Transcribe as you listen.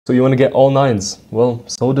So you want to get all nines? Well,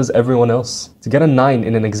 so does everyone else. To get a 9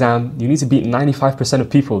 in an exam, you need to beat 95% of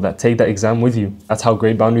people that take that exam with you. That's how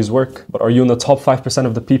grade boundaries work. But are you in the top 5%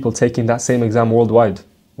 of the people taking that same exam worldwide?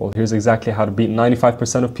 Well, here's exactly how to beat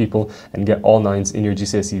 95% of people and get all 9s in your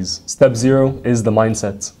GCSEs. Step 0 is the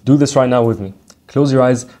mindset. Do this right now with me. Close your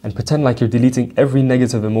eyes and pretend like you're deleting every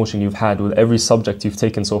negative emotion you've had with every subject you've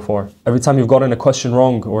taken so far. Every time you've gotten a question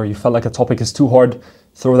wrong or you felt like a topic is too hard,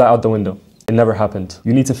 throw that out the window. It never happened.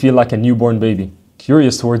 You need to feel like a newborn baby,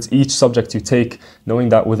 curious towards each subject you take, knowing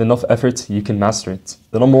that with enough effort, you can master it.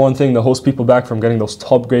 The number one thing that holds people back from getting those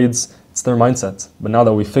top grades, it's their mindset. But now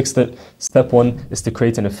that we fixed it, step 1 is to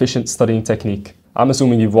create an efficient studying technique. I'm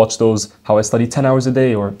assuming you've watched those how I study 10 hours a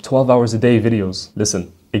day or 12 hours a day videos.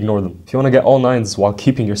 Listen, ignore them. If you want to get all 9s while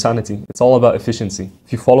keeping your sanity, it's all about efficiency.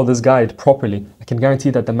 If you follow this guide properly, I can guarantee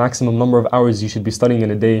that the maximum number of hours you should be studying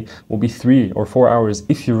in a day will be 3 or 4 hours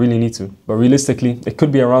if you really need to. But realistically, it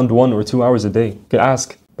could be around 1 or 2 hours a day. You could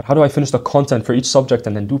ask, but how do I finish the content for each subject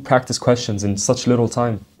and then do practice questions in such little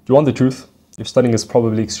time? Do you want the truth? Your studying is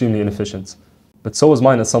probably extremely inefficient. But so was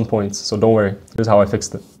mine at some point, so don't worry, here's how I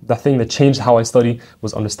fixed it. The thing that changed how I study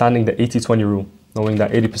was understanding the 80-20 rule. Knowing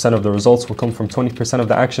that 80% of the results will come from 20% of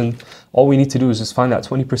the action, all we need to do is just find that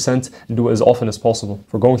 20% and do it as often as possible.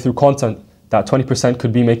 For going through content, that 20%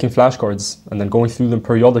 could be making flashcards and then going through them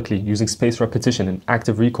periodically using spaced repetition and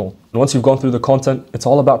active recall. And once you've gone through the content, it's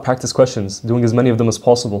all about practice questions, doing as many of them as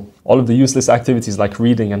possible. All of the useless activities like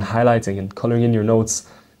reading and highlighting and coloring in your notes,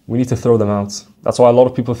 we need to throw them out. That's why a lot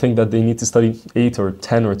of people think that they need to study 8 or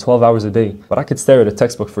 10 or 12 hours a day. But I could stare at a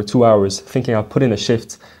textbook for 2 hours thinking I'll put in a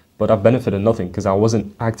shift, but I've benefited nothing because I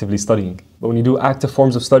wasn't actively studying. But when you do active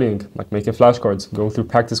forms of studying, like making flashcards, going through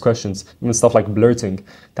practice questions, even stuff like blurting,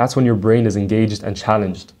 that's when your brain is engaged and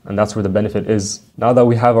challenged. And that's where the benefit is. Now that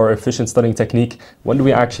we have our efficient studying technique, when do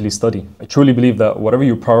we actually study? I truly believe that whatever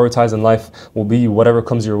you prioritize in life will be whatever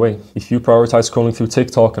comes your way. If you prioritize scrolling through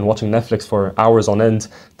TikTok and watching Netflix for hours on end,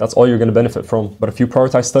 that's all you're going to benefit from. But if you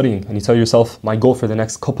prioritize studying and you tell yourself, my goal for the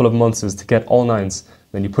next couple of months is to get all 9s,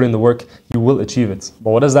 then you put in the work, you will achieve it. But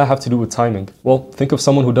what does that have to do with timing? Well, think of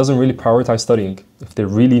someone who doesn't really prioritize studying. If they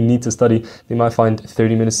really need to study, they might find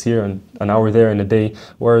 30 minutes here and an hour there in a day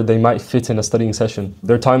where they might fit in a studying session.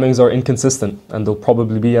 Their timings are inconsistent and they'll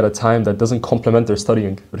probably be at a time that doesn't complement their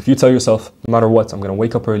studying. But if you tell yourself, no matter what, I'm going to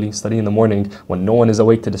wake up early, study in the morning when no one is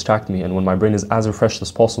awake to distract me and when my brain is as refreshed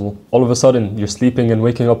as possible, all of a sudden you're sleeping and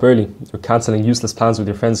waking up early. You're cancelling useless plans with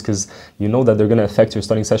your friends because you know that they're going to affect your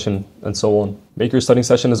studying session and so on. Make your studying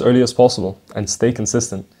session as early as possible and stay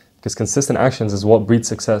consistent. Because consistent actions is what breeds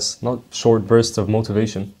success, not short bursts of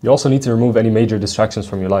motivation. You also need to remove any major distractions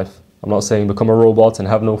from your life. I'm not saying become a robot and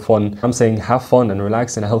have no fun. I'm saying have fun and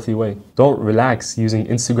relax in a healthy way. Don't relax using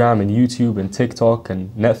Instagram and YouTube and TikTok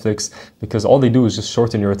and Netflix because all they do is just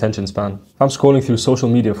shorten your attention span. If I'm scrolling through social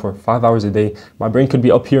media for 5 hours a day, my brain could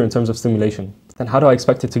be up here in terms of stimulation. Then how do I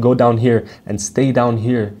expect it to go down here and stay down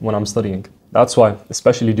here when I'm studying? That's why,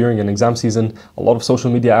 especially during an exam season, a lot of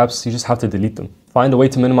social media apps, you just have to delete them. Find a way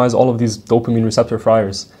to minimize all of these dopamine receptor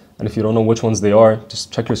fryers. And if you don't know which ones they are,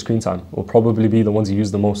 just check your screen time. It will probably be the ones you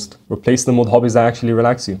use the most. Replace them with hobbies that actually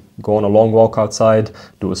relax you. Go on a long walk outside,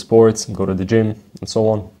 do a sport, go to the gym, and so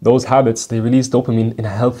on. Those habits, they release dopamine in a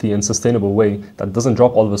healthy and sustainable way that doesn't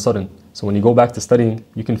drop all of a sudden. So when you go back to studying,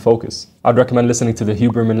 you can focus. I'd recommend listening to the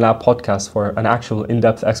Huberman Lab podcast for an actual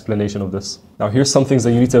in-depth explanation of this. Now here's some things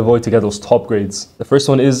that you need to avoid to get those top grades. The first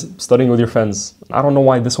one is studying with your friends. I don't know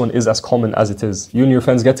why this one is as common as it is. You and your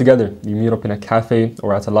friends get together. You meet up in a cafe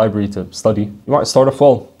or at a library to study. You might start off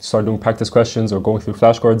well. Start doing practice questions or going through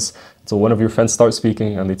flashcards until one of your friends starts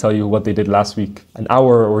speaking and they tell you what they did last week. An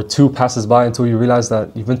hour or 2 passes by until you realize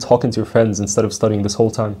that you've been talking to your friends instead of studying this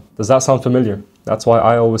whole time. Does that sound familiar? That's why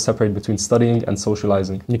I always separate between studying and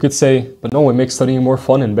socializing. You could say, but no, it makes studying more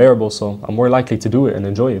fun and bearable, so I'm more likely to do it and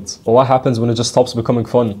enjoy it. But what happens when it just stops becoming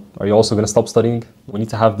fun? Are you also going to stop studying? We need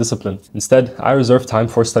to have discipline. Instead, I reserve time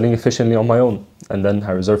for studying efficiently on my own. And then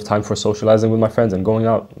I reserve time for socializing with my friends and going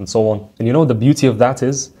out and so on. And you know the beauty of that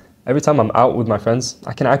is, every time I'm out with my friends,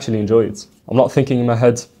 I can actually enjoy it. I'm not thinking in my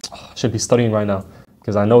head, oh, I should be studying right now,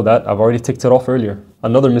 because I know that I've already ticked it off earlier.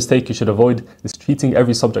 Another mistake you should avoid is treating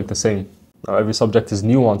every subject the same. Now, every subject is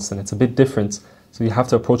nuanced and it's a bit different, so you have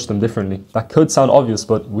to approach them differently. That could sound obvious,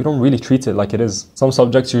 but we don't really treat it like it is. Some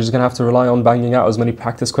subjects you're just gonna have to rely on banging out as many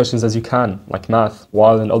practice questions as you can, like math,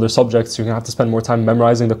 while in other subjects you're gonna have to spend more time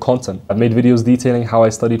memorizing the content. I've made videos detailing how I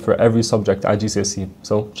studied for every subject at GCSE,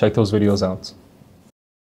 so check those videos out.